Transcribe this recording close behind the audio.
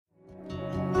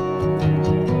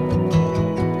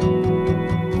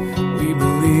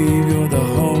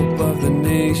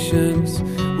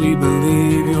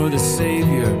believe you're the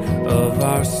Savior of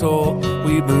our soul.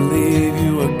 We believe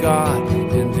you are God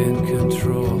and in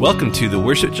control. Welcome to the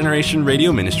Worship Generation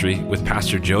Radio Ministry with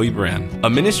Pastor Joey Brand, a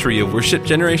ministry of Worship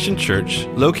Generation Church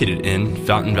located in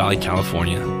Fountain Valley,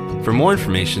 California. For more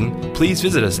information, please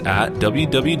visit us at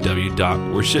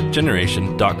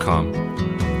www.worshipgeneration.com. We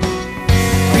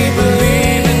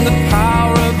believe in the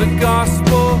power of the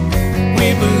gospel.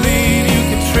 We believe you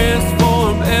can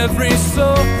transform every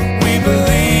soul. We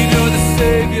believe you're the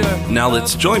Savior. Now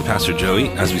let's join Pastor Joey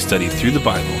as we study through the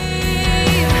Bible.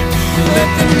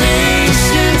 Let the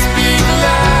nations be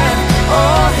glad,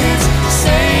 all his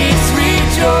saints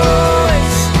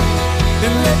rejoice,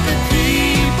 and let the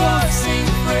people sing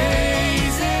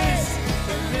praises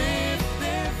and lift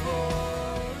their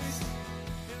voice.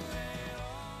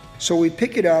 So we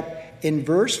pick it up in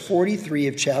verse 43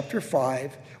 of chapter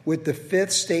 5 with the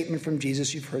fifth statement from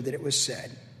Jesus. You've heard that it was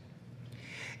said,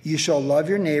 "You shall love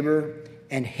your neighbor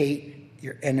and hate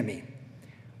your enemy.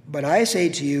 But I say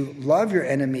to you, love your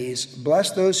enemies,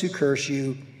 bless those who curse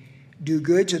you, do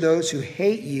good to those who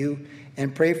hate you,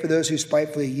 and pray for those who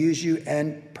spitefully use you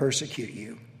and persecute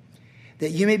you,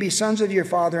 that you may be sons of your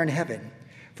Father in heaven.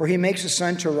 For he makes the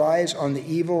sun to rise on the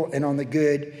evil and on the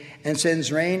good, and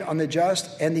sends rain on the just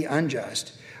and the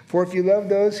unjust. For if you love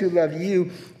those who love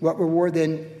you, what reward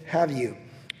then have you?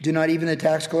 Do not even the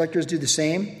tax collectors do the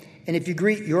same? And if you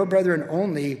greet your brethren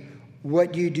only,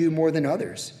 what do you do more than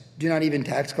others? Do not even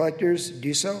tax collectors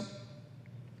do so?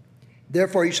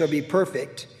 Therefore you shall be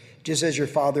perfect, just as your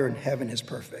Father in heaven is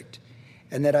perfect."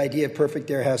 And that idea of perfect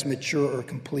there has mature or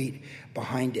complete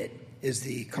behind it, is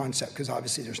the concept, because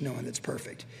obviously there's no one that's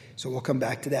perfect. So we'll come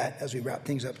back to that as we wrap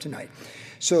things up tonight.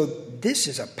 So this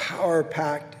is a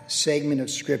power-packed segment of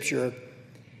Scripture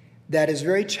that is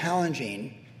very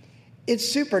challenging. It's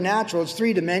supernatural. It's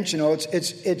three-dimensional.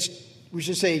 It's we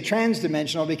should say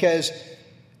trans-dimensional, because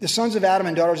the sons of Adam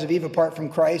and daughters of Eve, apart from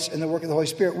Christ and the work of the Holy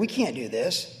Spirit, we can't do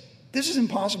this. This is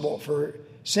impossible for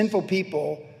sinful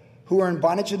people who are in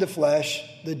bondage to the flesh,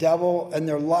 the devil, and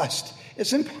their lust.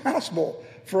 It's impossible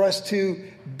for us to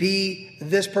be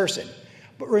this person.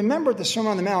 But remember, at the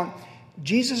Sermon on the Mount,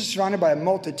 Jesus is surrounded by a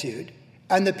multitude,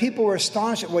 and the people were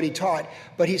astonished at what he taught,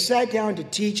 but he sat down to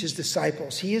teach his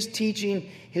disciples. He is teaching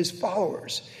his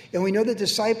followers. And we know that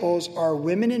disciples are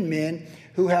women and men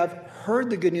who have heard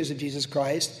the good news of Jesus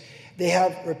Christ. They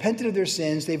have repented of their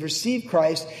sins. They've received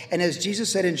Christ. And as Jesus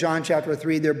said in John chapter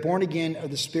 3, they're born again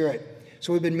of the Spirit.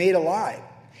 So we've been made alive.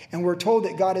 And we're told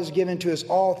that God has given to us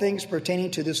all things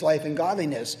pertaining to this life and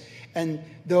godliness. And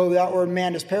though the outward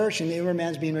man is perishing, the inward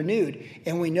man is being renewed.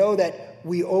 And we know that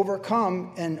we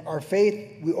overcome, and our faith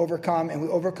we overcome, and we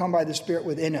overcome by the Spirit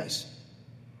within us.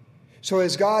 So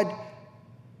as God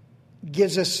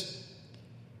gives us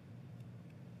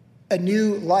a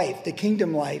new life, the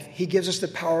kingdom life, he gives us the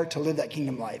power to live that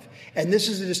kingdom life. And this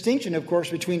is the distinction, of course,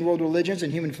 between world religions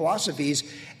and human philosophies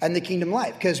and the kingdom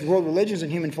life. Because world religions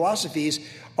and human philosophies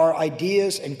are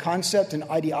ideas and concepts and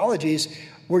ideologies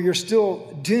where you're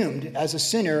still doomed as a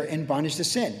sinner in bondage to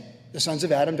sin, the sons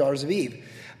of Adam, daughters of Eve.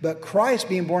 But Christ,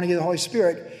 being born again of the Holy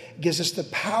Spirit, gives us the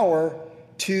power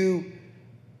to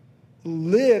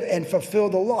live and fulfill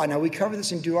the law. Now, we cover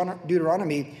this in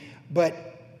Deuteronomy, but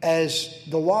as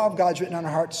the law of God's written on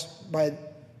our hearts by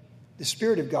the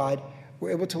Spirit of God,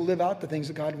 we're able to live out the things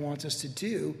that God wants us to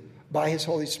do by his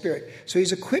Holy Spirit. So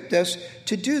he's equipped us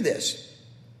to do this.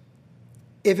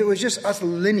 If it was just us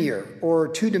linear or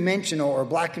two-dimensional or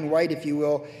black and white, if you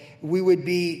will,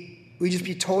 we'd just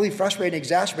be totally frustrated and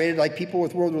exasperated, like people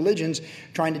with world religions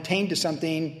trying to attain to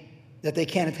something that they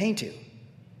can't attain to.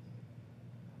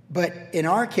 But in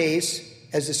our case,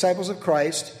 as disciples of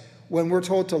Christ, when we're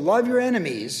told to love your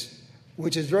enemies,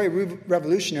 which is very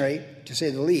revolutionary, to say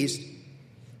the least,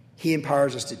 he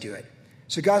empowers us to do it.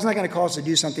 So God's not going to call us to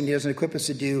do something he doesn't equip us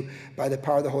to do by the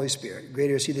power of the Holy Spirit.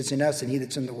 Greater is he that's in us than he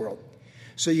that's in the world.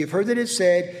 So you've heard that it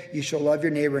said, you shall love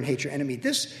your neighbor and hate your enemy.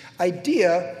 This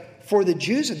idea for the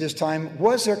Jews at this time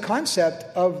was their concept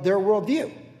of their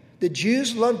worldview. The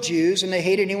Jews loved Jews and they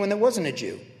hated anyone that wasn't a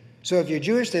Jew. So if you're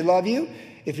Jewish, they love you.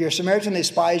 If you're a Samaritan, they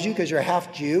despise you because you're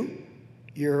half Jew.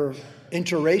 You're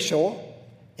interracial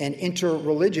and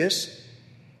interreligious.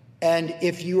 And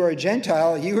if you are a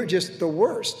Gentile, you are just the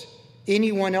worst.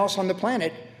 Anyone else on the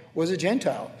planet was a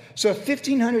Gentile. So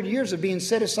 1,500 years of being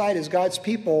set aside as God's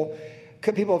people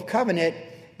of covenant,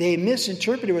 they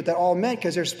misinterpreted what that all meant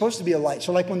because there's supposed to be a light.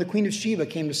 So like when the Queen of Sheba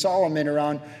came to Solomon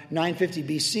around 950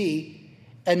 BC,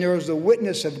 and there was the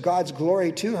witness of God's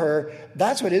glory to her,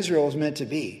 that's what Israel was meant to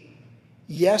be.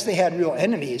 Yes, they had real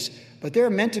enemies, but they're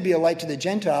meant to be a light to the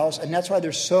Gentiles, and that's why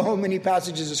there's so many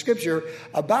passages of Scripture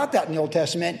about that in the Old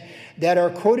Testament that are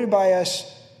quoted by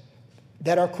us,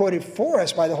 that are quoted for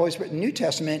us by the Holy Spirit in the New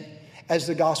Testament as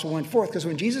the gospel went forth. Because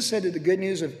when Jesus said that the good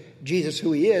news of Jesus,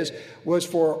 who he is, was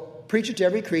for preacher to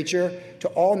every creature, to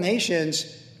all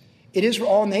nations, it is for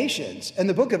all nations. And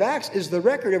the book of Acts is the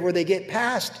record of where they get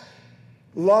past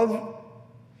love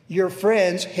your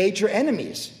friends, hate your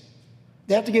enemies.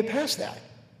 They have to get past that.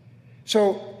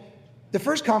 So the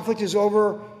first conflict is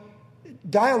over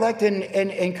dialect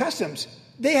and customs.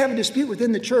 They have a dispute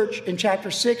within the church in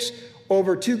chapter 6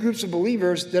 over two groups of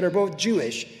believers that are both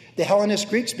Jewish, the Hellenist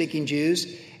Greek-speaking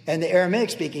Jews and the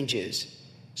Aramaic-speaking Jews.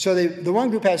 So the one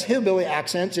group has hillbilly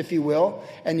accents, if you will,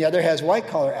 and the other has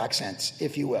white-collar accents,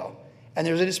 if you will. And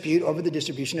there's a dispute over the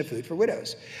distribution of food for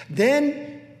widows.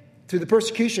 Then, through the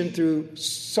persecution through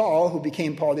Saul, who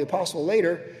became Paul the Apostle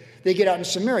later, they get out in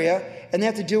Samaria, and they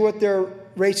have to deal with their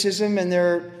racism and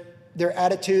their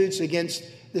attitudes against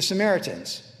the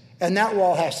Samaritans. And that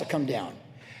wall has to come down.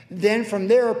 Then from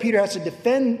there, Peter has to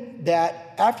defend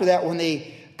that. After that, when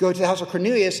they go to the house of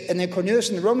Cornelius, and then Cornelius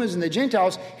and the Romans and the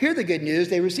Gentiles hear the good news,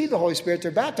 they receive the Holy Spirit,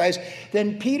 they're baptized,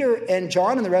 then Peter and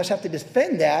John and the rest have to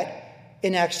defend that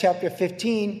in Acts chapter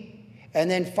 15. And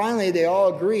then finally, they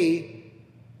all agree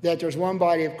that there's one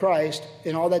body of Christ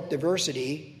in all that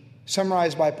diversity,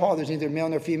 summarized by Paul. There's neither male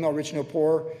nor female, rich nor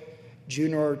poor, Jew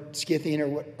nor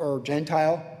Scythian or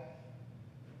Gentile.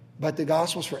 But the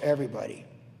gospel's for everybody.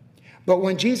 But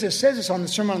when Jesus says this on the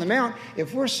Sermon on the Mount,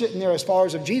 if we're sitting there as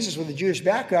followers of Jesus with a Jewish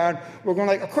background, we're going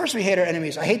like, of course we hate our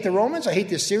enemies. I hate the Romans. I hate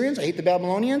the Assyrians. I hate the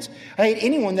Babylonians. I hate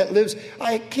anyone that lives.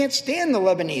 I can't stand the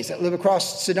Lebanese that live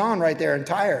across Sidon right there in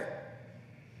Tyre.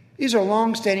 These are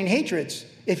long-standing hatreds.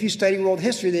 If you study world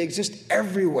history, they exist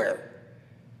everywhere.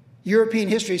 European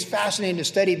history is fascinating to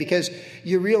study because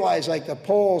you realize like the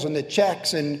Poles and the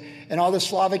Czechs and all the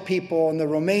Slavic people and the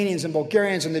Romanians and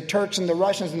Bulgarians and the Turks and the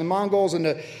Russians and the Mongols and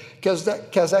the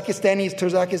Kazakhstanis,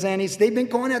 Turkmenistanis, they've been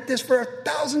going at this for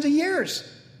thousands of years.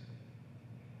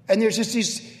 And there's just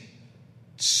these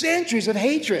centuries of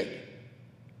hatred.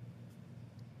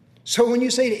 So when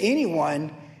you say to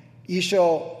anyone, you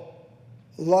shall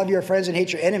love your friends and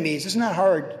hate your enemies, it's not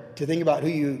hard to think about who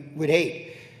you would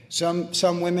hate.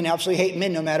 Some women absolutely hate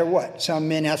men no matter what. Some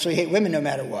men absolutely hate women no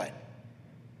matter what.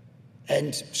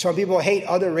 And some people hate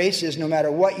other races no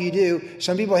matter what you do.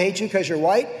 Some people hate you because you're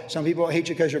white. Some people hate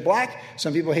you because you're black.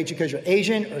 Some people hate you because you're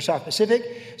Asian or South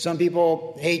Pacific. Some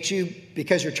people hate you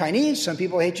because you're Chinese. Some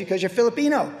people hate you because you're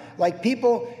Filipino. Like,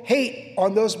 people hate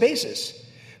on those bases.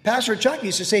 Pastor Chuck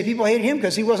used to say people hated him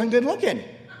because he wasn't good looking.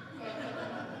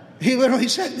 He literally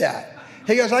said that.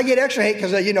 He goes, I get extra hate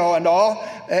because, and all.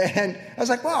 And I was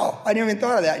like, wow, I never even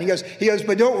thought of that. And he goes,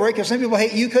 but don't worry, because some people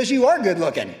hate you because you are good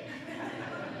looking.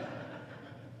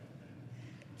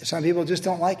 Some people just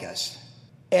don't like us.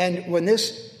 And when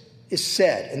this is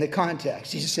said in the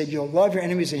context, Jesus said, you'll love your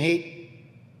enemies and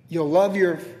you'll love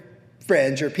your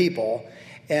friends, your people,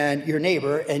 and your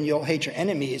neighbor, and you'll hate your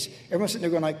enemies. Everyone's sitting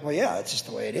there going like, well, yeah, that's just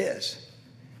the way it is.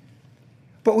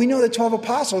 But we know the 12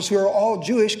 apostles, who are all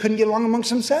Jewish, couldn't get along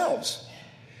amongst themselves.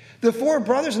 The 4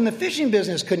 brothers in the fishing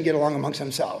business couldn't get along amongst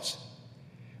themselves.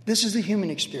 This is the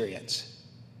human experience.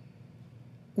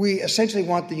 We essentially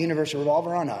want the universe to revolve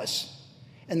around us.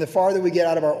 And the farther we get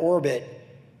out of our orbit,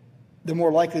 the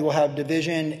more likely we'll have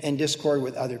division and discord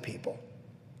with other people.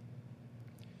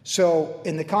 So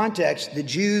in the context, the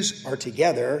Jews are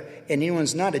together, and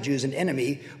anyone's not a Jew is an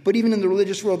enemy. But even in the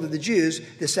religious world of the Jews,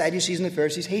 the Sadducees and the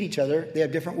Pharisees hate each other. They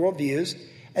have different worldviews.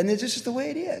 And this is the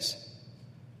way it is.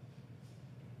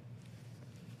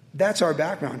 That's our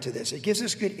background to this. It gives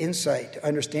us good insight to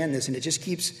understand this, and it just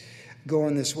keeps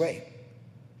going this way.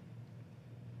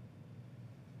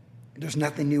 There's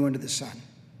nothing new under the sun.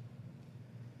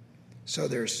 So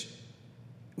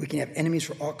we can have enemies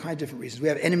for all kinds of different reasons. We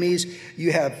have enemies.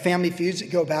 You have family feuds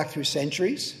that go back through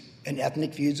centuries, and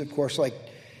ethnic feuds, of course, like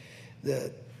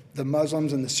the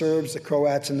Muslims and the Serbs, the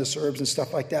Croats and the Serbs and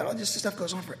stuff like that. All this stuff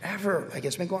goes on forever. Like,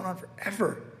 it's been going on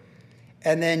forever.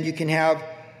 And then you can have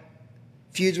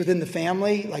feuds within the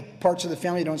family, like parts of the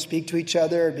family don't speak to each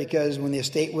other because when the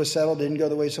estate was settled, it didn't go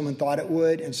the way someone thought it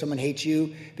would, and someone hates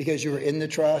you because you were in the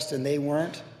trust and they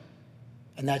weren't.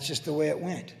 And that's just the way it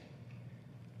went.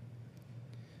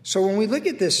 So when we look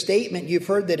at this statement, you've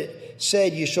heard that it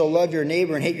said you shall love your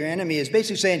neighbor and hate your enemy. It's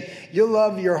basically saying you'll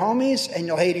love your homies and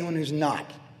you'll hate anyone who's not.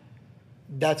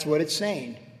 That's what it's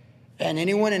saying. And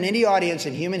anyone in any audience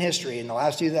in human history in the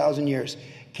last 2,000 years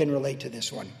can relate to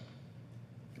this one.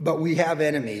 But we have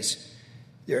enemies.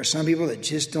 There are some people that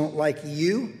just don't like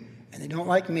you, and they don't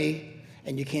like me,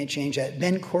 And you can't change that.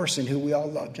 Ben Corson, who we all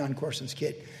love, John Corson's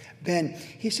kid. Ben,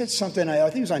 he said something, I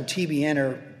think it was on TBN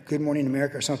or Good Morning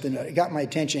America or something, that got my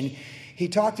attention. He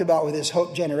talked about with his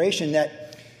Hope Generation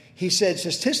that he said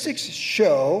statistics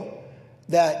show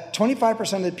that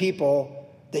 25% of the people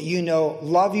that you know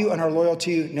love you and are loyal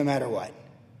to you no matter what.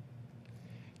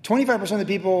 25% of the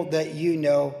people that you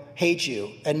know hate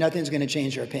you and nothing's going to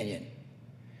change their opinion.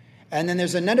 And then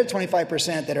there's another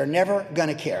 25% that are never going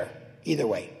to care either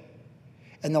way.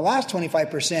 And the last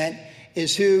 25%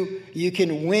 is who you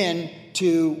can win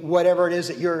to whatever it is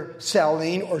that you're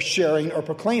selling or sharing or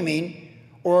proclaiming,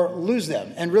 or lose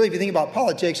them. And really, if you think about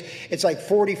politics, it's like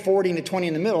 40, 40, and the 20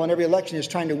 in the middle, and every election is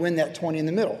trying to win that 20 in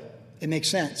the middle. It makes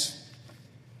sense.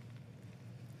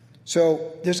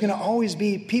 So there's going to always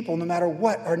be people, no matter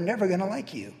what, are never going to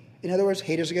like you. In other words,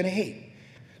 haters are going to hate.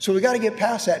 So we got to get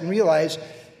past that and realize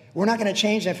we're not going to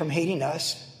change them from hating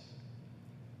us.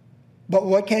 But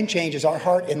what can change is our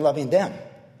heart in loving them.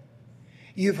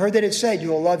 You've heard that it said, you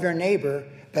will love your neighbor,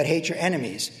 but hate your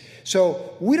enemies.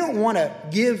 So we don't want to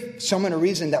give someone a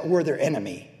reason that we're their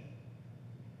enemy.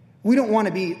 We don't want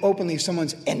to be openly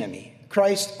someone's enemy.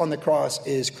 Christ on the cross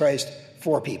is Christ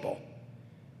for people.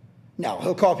 Now,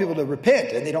 he'll call people to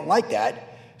repent, and they don't like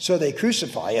that, so they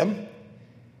crucify him.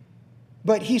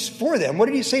 But he's for them. What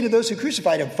did he say to those who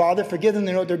crucified him? Father, forgive them,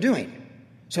 they know what they're doing.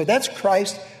 So that's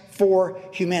Christ for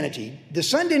humanity. The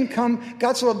Son didn't come,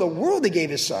 God so loved the world, he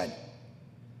gave his Son.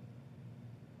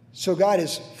 So God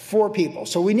is for people.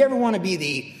 So we never want to be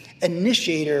the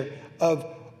initiator of,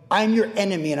 I'm your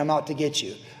enemy and I'm out to get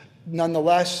you.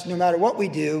 Nonetheless, no matter what we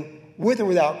do, with or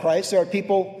without Christ, there are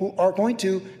people who are going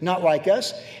to not like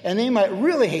us, and they might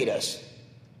really hate us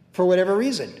for whatever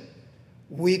reason.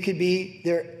 We could be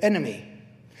their enemy.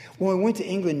 When we went to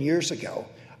England years ago,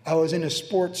 I was in a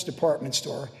sports department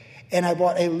store, and I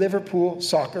bought a Liverpool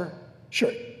soccer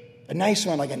shirt, a nice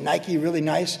one, like a Nike, really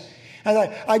nice. I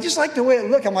thought, I just like the way it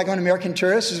looked. I'm like, an American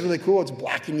Tourist. It's really cool. It's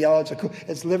black and yellow.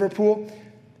 It's Liverpool.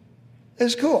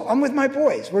 It's cool. I'm with my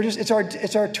boys.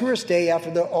 It's our tourist day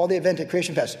after all the event at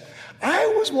Creation Fest. I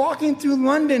was walking through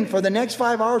London for the next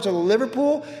 5 hours with a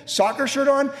Liverpool soccer shirt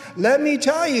on. Let me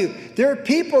tell you, there are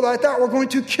people that I thought were going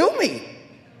to kill me.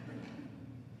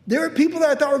 There are people that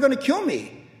I thought were going to kill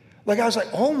me. Like, I was like,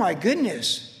 oh my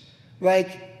goodness.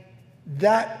 Like,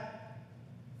 that,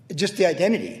 just the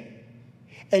identity.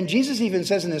 And Jesus even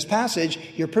says in this passage,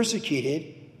 you're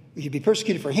persecuted. You'd be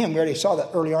persecuted for him. We already saw that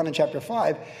early on in chapter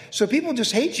 5. So people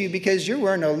just hate you because you're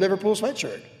wearing a Liverpool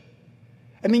sweatshirt.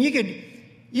 I mean,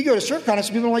 you go to surf contests,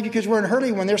 people don't like you because you're wearing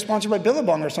Hurley when they're sponsored by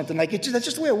Billabong or something. Like, that's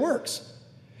just the way it works.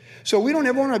 So we don't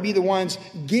ever want to be the ones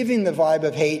giving the vibe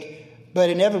of hate, but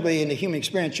inevitably in the human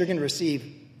experience, you're going to receive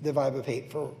the vibe of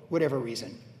hate for whatever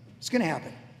reason. It's going to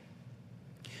happen.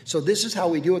 So this is how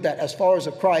we deal with that as followers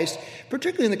of Christ,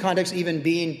 particularly in the context of even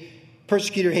being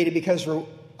persecuted or hated because we're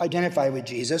identified with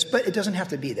Jesus, but it doesn't have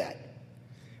to be that.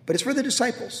 But it's for the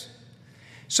disciples.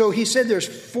 So he said there's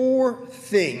 4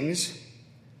 things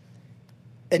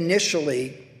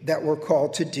initially that we're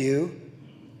called to do.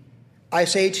 I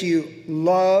say to you,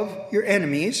 love your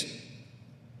enemies,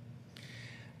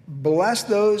 bless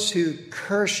those who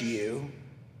curse you,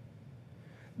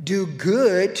 do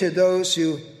good to those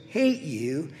who hate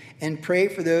you, and pray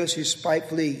for those who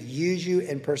spitefully use you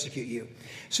and persecute you.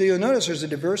 So you'll notice there's a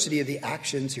diversity of the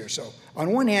actions here. So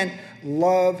on one hand,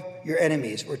 love your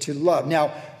enemies, or to love.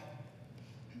 Now,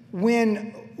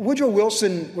 when Woodrow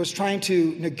Wilson was trying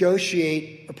to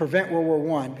negotiate or prevent World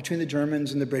War I between the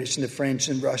Germans and the British and the French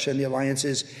and Russia and the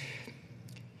alliances,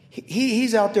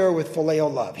 he's out there with phileo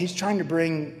love. He's trying to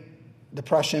bring the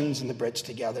Prussians and the Brits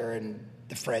together and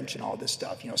the French and all this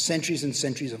stuff, centuries and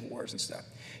centuries of wars and stuff.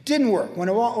 Didn't work. When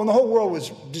the whole world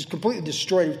was just completely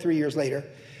destroyed 3 years later,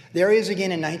 there he is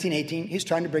again in 1918. He's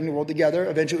trying to bring the world together.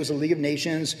 Eventually it was the League of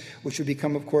Nations, which would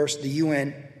become, of course, the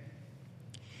UN.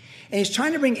 And he's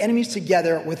trying to bring enemies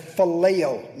together with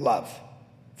phileo love.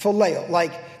 Phileo,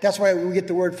 like, that's why we get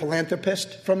the word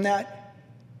philanthropist from that.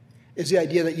 Is the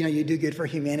idea that, you do good for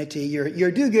humanity. You're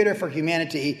a do-gooder for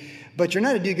humanity, but you're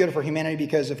not a do-gooder for humanity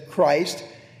because of Christ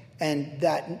and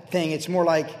that thing. It's more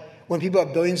like when people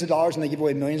have billions of dollars and they give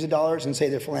away millions of dollars and say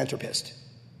they're philanthropist.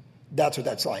 That's what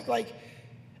that's like.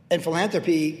 And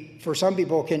philanthropy, for some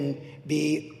people, can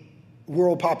be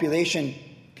world population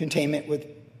containment with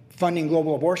funding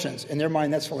global abortions. In their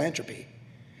mind, that's philanthropy.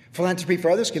 Philanthropy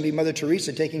for others can be Mother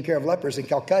Teresa taking care of lepers in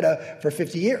Calcutta for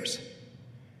 50 years.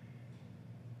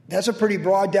 That's a pretty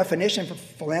broad definition for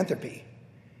philanthropy.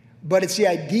 But it's the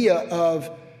idea of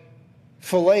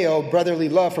phileo, brotherly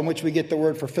love, from which we get the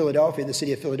word for Philadelphia, the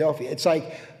city of Philadelphia. It's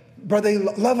like brotherly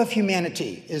love of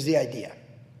humanity is the idea.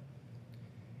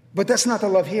 But that's not the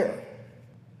love here.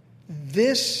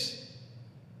 This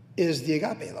is the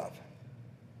agape love.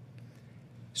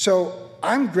 So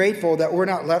I'm grateful that we're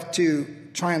not left to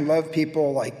try and love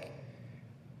people like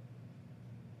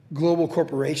global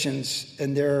corporations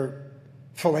and their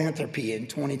philanthropy in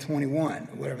 2021,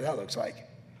 whatever that looks like.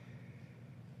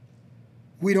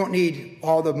 We don't need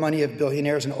all the money of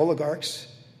billionaires and oligarchs.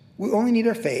 We only need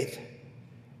our faith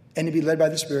and to be led by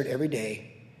the Spirit every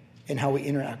day in how we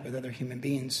interact with other human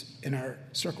beings in our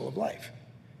circle of life.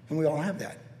 And we all have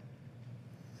that.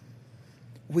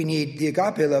 We need the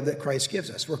agape love that Christ gives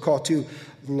us. We're called to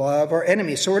love our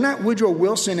enemies. So we're not Woodrow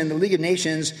Wilson and the League of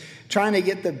Nations trying to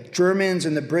get the Germans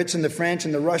and the Brits and the French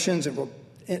and the Russians and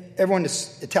everyone,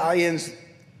 the Italians,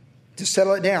 to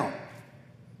settle it down.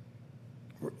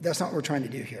 That's not what we're trying to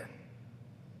do here.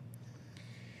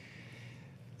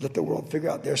 Let the world figure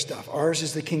out their stuff. Ours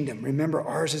is the kingdom. Remember,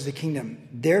 ours is the kingdom.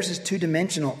 Theirs is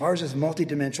two-dimensional. Ours is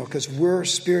multidimensional because we're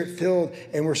spirit-filled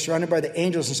and we're surrounded by the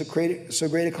angels and so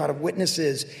great a cloud of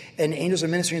witnesses and angels of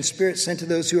ministry and spirit sent to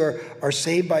those who are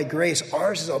saved by grace.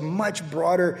 Ours is a much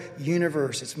broader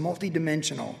universe. It's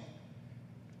multidimensional.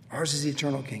 Ours is the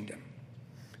eternal kingdom.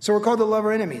 So we're called to love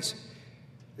our enemies.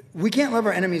 We can't love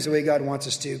our enemies the way God wants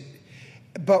us to.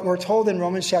 But we're told in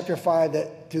Romans chapter 5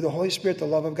 that through the Holy Spirit, the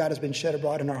love of God has been shed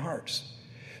abroad in our hearts.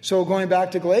 So going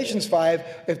back to Galatians 5,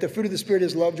 if the fruit of the Spirit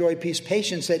is love, joy, peace,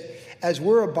 patience, that as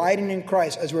we're abiding in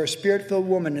Christ, as we're a spirit-filled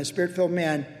woman and a spirit-filled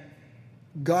man,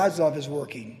 God's love is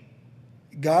working.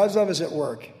 God's love is at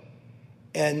work.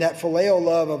 And that phileo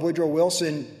love of Woodrow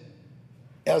Wilson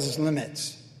has its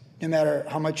limits. No matter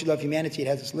how much you love humanity, it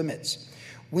has its limits.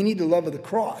 We need the love of the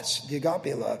cross, the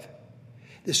agape love.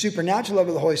 The supernatural love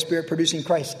of the Holy Spirit producing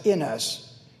Christ in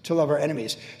us to love our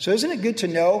enemies. So isn't it good to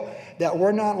know that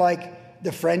we're not like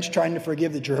the French trying to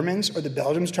forgive the Germans or the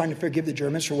Belgians trying to forgive the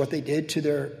Germans for what they did to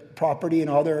their property and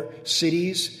all their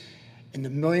cities and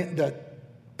the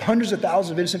hundreds of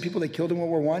thousands of innocent people they killed in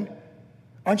World War I?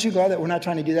 Aren't you glad that we're not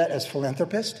trying to do that as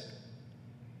philanthropists?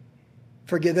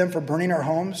 Forgive them for burning our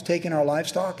homes, taking our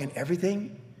livestock and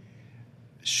everything,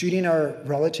 shooting our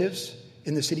relatives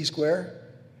in the city square?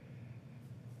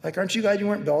 Like, aren't you glad you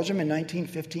weren't Belgium in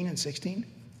 1915 and 16?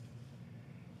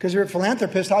 Because you're a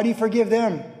philanthropist, how do you forgive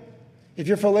them? If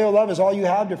your phileo love is all you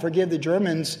have to forgive the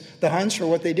Germans, the Huns, for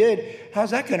what they did,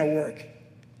 how's that going to work?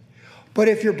 But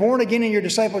if you're born again and you're a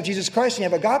disciple of Jesus Christ and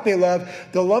you have agape love,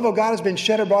 the love of God has been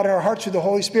shed abroad in our hearts through the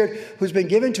Holy Spirit who's been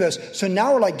given to us. So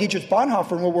now we're like Dietrich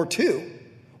Bonhoeffer in World War II,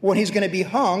 when he's going to be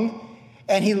hung,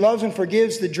 and he loves and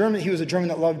forgives the German. He was a German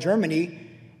that loved Germany,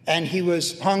 and he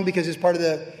was hung because he's part of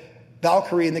the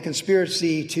Valkyrie and the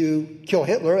conspiracy to kill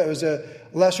Hitler. It was a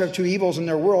lesser of two evils in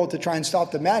their world to try and stop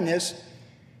the madness.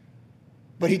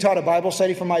 But he taught a Bible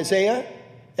study from Isaiah,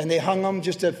 and they hung him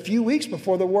just a few weeks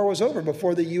before the war was over,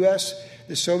 before the U.S.,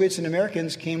 the Soviets, and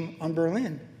Americans came on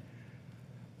Berlin.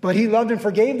 But he loved and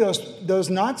forgave those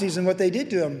Nazis and what they did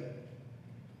to him.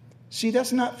 See,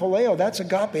 that's not phileo, that's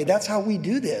agape. That's how we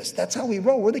do this. That's how we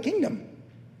roll. We're the kingdom.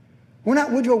 We're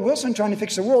not Woodrow Wilson trying to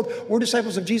fix the world. We're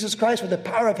disciples of Jesus Christ with the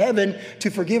power of heaven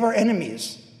to forgive our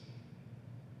enemies.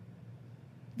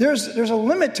 There's a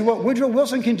limit to what Woodrow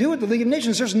Wilson can do with the League of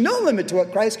Nations. There's no limit to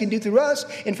what Christ can do through us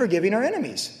in forgiving our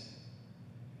enemies.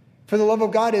 For the love of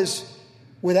God is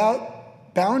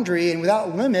without boundary and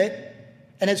without limit,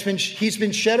 and he's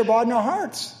been shed abroad in our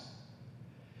hearts.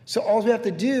 So all we have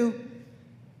to do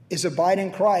is abide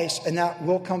in Christ, and that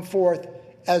will come forth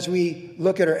as we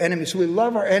look at our enemies. So we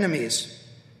love our enemies.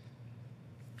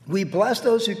 We bless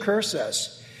those who curse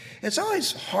us. It's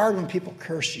always hard when people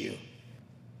curse you.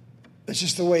 It's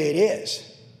just the way it is.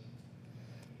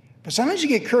 But sometimes you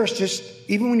get cursed just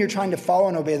even when you're trying to follow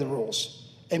and obey the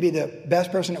rules and be the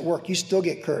best person at work. You still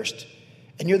get cursed.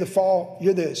 And you're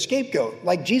the scapegoat,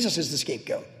 like Jesus is the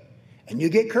scapegoat. And you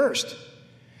get cursed.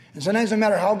 And sometimes no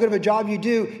matter how good of a job you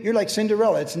do, you're like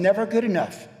Cinderella. It's never good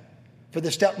enough for the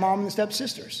stepmom and the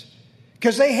stepsisters,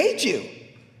 because they hate you.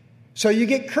 So you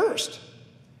get cursed.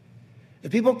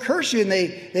 If people curse you and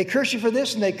they curse you for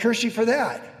this and they curse you for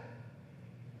that,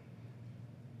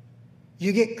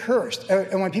 you get cursed.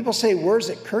 And when people say words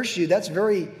that curse you, that's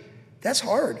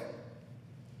hard.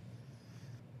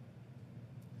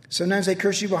 Sometimes they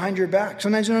curse you behind your back.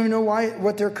 Sometimes you don't even know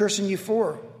what they're cursing you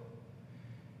for.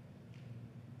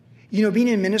 You know, being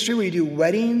in ministry where you do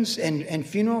weddings and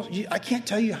funerals, I can't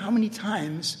tell you how many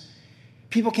times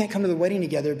people can't come to the wedding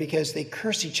together because they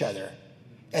curse each other.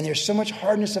 And there's so much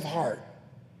hardness of heart.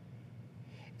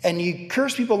 And you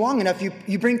curse people long enough,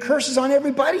 you bring curses on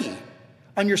everybody,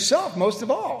 on yourself most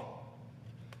of all.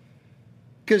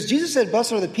 Because Jesus said,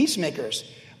 blessed are the peacemakers,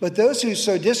 but those who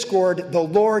sow discord, the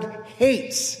Lord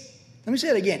hates. Doesn't Let me say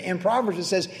it again. In Proverbs it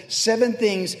says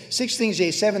 6 things,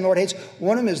 yea, 7 the Lord hates.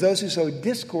 One of them is those who sow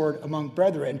discord among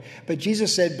brethren. But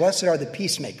Jesus said, blessed are the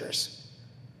peacemakers.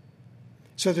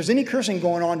 So if there's any cursing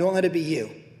going on, don't let it be you.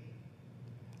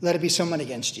 Let it be someone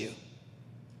against you.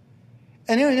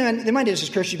 And they might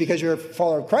just curse you because you're a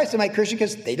follower of Christ. They might curse you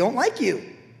because they don't like you.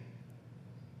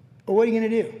 But what are you going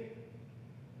to do?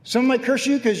 Someone might curse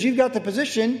you because you've got the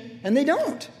position and they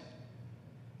don't.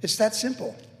 It's that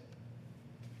simple.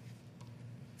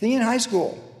 Think in high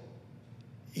school.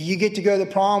 You get to go to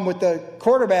the prom with the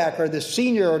quarterback or the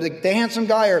senior or the handsome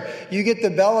guy, or you get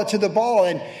the Bella to the ball,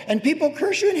 and people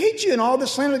curse you and hate you and all the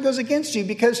slander that goes against you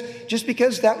because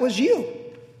that was you.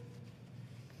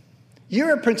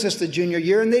 You're a princess the junior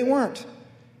year and they weren't.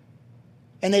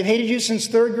 And they've hated you since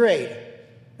 3rd grade.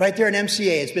 Right there in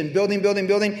MCA. It's been building,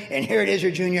 and here it is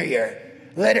your junior year.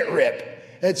 Let it rip.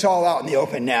 It's all out in the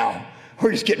open now.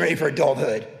 We're just getting ready for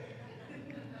adulthood.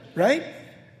 Right?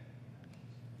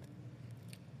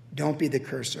 Don't be the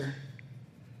cursor.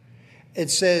 It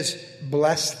says,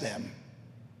 bless them.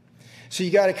 So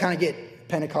you got to kind of get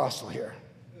Pentecostal here.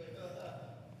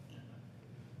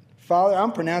 Father,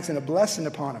 I'm pronouncing a blessing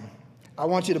upon them. I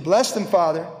want you to bless them,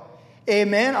 Father.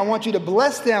 Amen. I want you to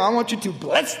bless them. I want you to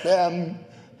bless them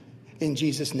in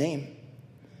Jesus' name.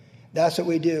 That's what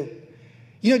we do.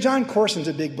 You know, John Corson's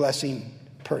a big blessing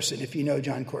person, if you know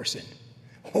John Corson.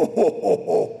 Ho, ho, ho,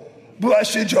 ho.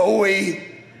 Bless you, Joey.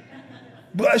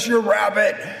 Bless your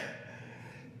rabbit.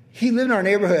 He lived in our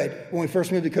neighborhood when we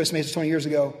first moved to Costa Mesa 20 years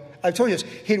ago. I've told you this.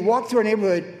 He'd walk through our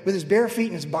neighborhood with his bare feet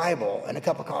and his Bible and a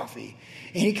cup of coffee.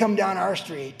 And he'd come down our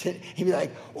street. He'd be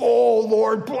like, oh,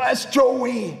 Lord, bless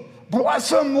Joey. Bless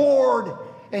him, Lord.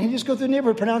 And he'd just go through the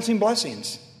neighborhood pronouncing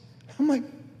blessings. I'm like,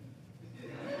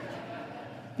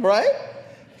 right?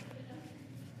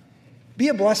 Be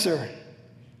a blesser.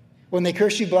 When they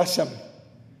curse you, bless them.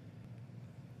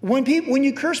 When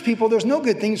you curse people, there's no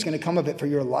good things going to come of it for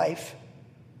your life.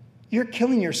 You're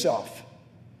killing yourself.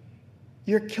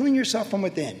 You're killing yourself from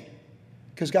within,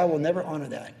 because God will never honor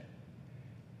that.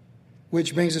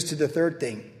 Which brings us to the third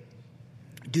thing.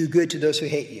 Do good to those who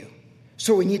hate you.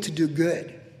 So we need to do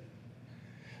good.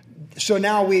 So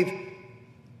now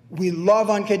we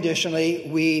love unconditionally.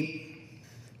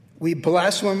 We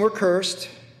bless when we're cursed.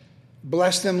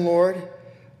 Bless them, Lord.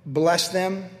 Bless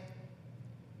them.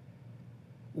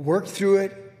 Work through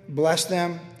it. Bless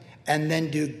them. And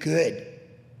then do good.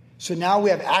 So now we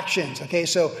have actions. Okay,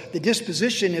 so the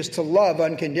disposition is to love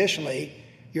unconditionally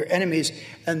your enemies.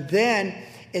 And then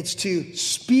it's to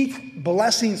speak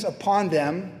blessings upon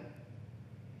them.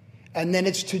 And then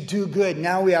it's to do good.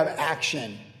 Now we have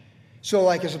action. So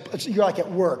like you're like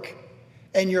at work,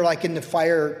 and you're like in the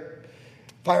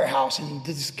firehouse, and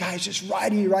this guy's just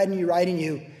riding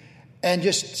you, and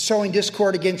just sowing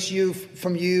discord against you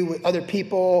from you with other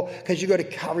people because you go to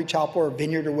Calvary Chapel or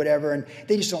Vineyard or whatever, and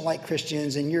they just don't like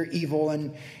Christians, and you're evil,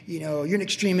 and you're an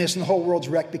extremist, and the whole world's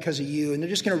wrecked because of you, and they're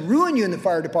just going to ruin you in the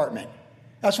fire department.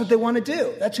 That's what they want to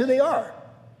do. That's who they are.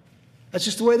 That's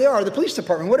just the way they are. The police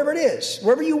department, whatever it is,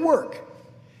 wherever you work.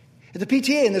 At the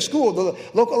PTA, in the school, the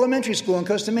local elementary school in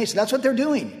Costa Mesa, that's what they're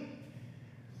doing.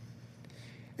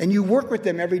 And you work with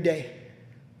them every day.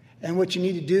 And what you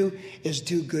need to do is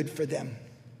do good for them.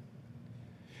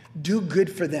 Do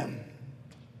good for them.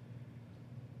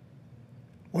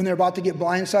 When they're about to get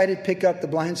blindsided, pick up the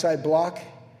blindside block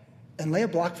and lay a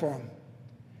block for them.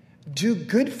 Do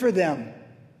good for them.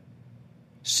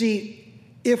 See,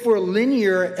 if we're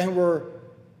linear and we're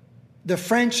the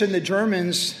French and the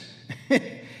Germans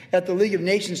at the League of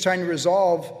Nations trying to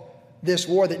resolve this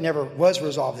war that never was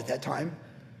resolved at that time,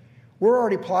 we're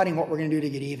already plotting what we're going to do to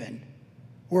get even.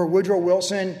 We're Woodrow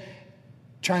Wilson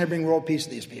trying to bring world peace to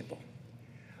these people.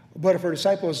 But if we're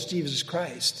disciples of Jesus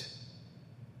Christ,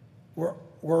 we're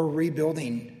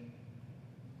rebuilding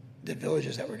the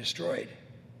villages that were destroyed.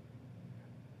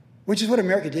 Which is what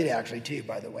America did actually too,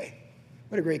 by the way.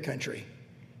 What a great country.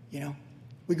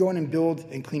 We go in and build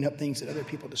and clean up things that other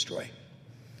people destroy.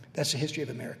 That's the history of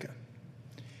America.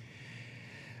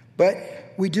 But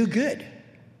we do good.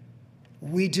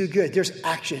 We do good. There's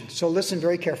action. So listen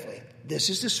very carefully. This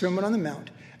is the Sermon on the Mount.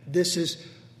 This is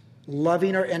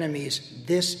loving our enemies.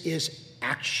 This is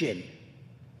action.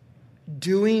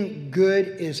 Doing good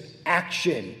is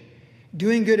action.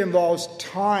 Doing good involves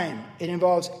time. It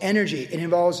involves energy. It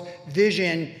involves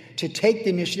vision to take the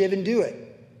initiative and do it.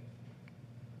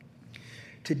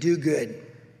 To do good.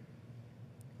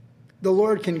 The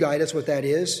Lord can guide us what that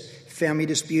is. Family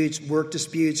disputes, work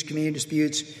disputes, community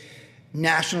disputes,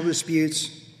 national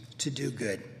disputes, to do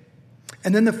good.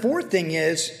 And then the fourth thing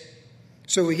is,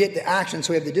 So we get the action.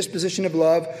 So we have the disposition of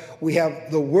love. We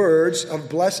have the words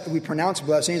of we pronounce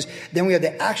blessings. Then we have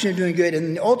the action of doing good.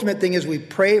 And the ultimate thing is we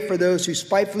pray for those who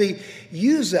spitefully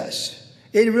use us.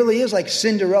 It really is like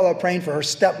Cinderella praying for her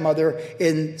stepmother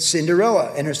in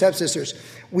Cinderella and her stepsisters.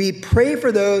 We pray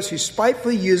for those who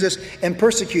spitefully use us and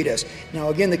persecute us. Now,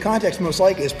 again, the context most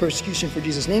likely is persecution for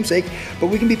Jesus' name's sake, but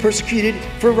we can be persecuted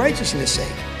for righteousness'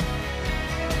 sake.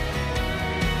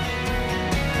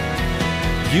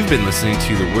 You've been listening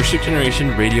to the Worship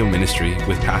Generation Radio Ministry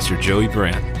with Pastor Joey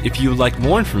Baran. If you would like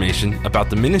more information about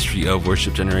the ministry of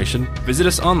Worship Generation, visit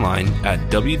us online at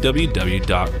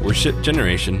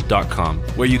www.worshipgeneration.com,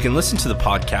 where you can listen to the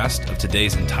podcast of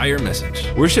today's entire message.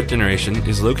 Worship Generation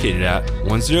is located at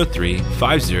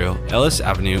 10350 Ellis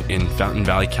Avenue in Fountain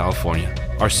Valley, California.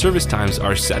 Our service times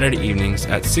are Saturday evenings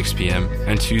at 6 p.m.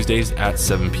 and Tuesdays at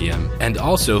 7 p.m. And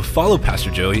also follow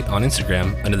Pastor Joey on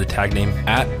Instagram under the tag name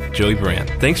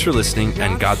 @JoeyBaran. Thanks for listening,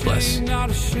 and God bless. Not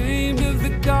ashamed of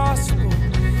the gospel.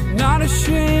 Not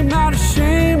ashamed of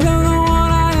the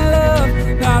one I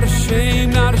love. Not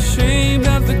ashamed, not ashamed.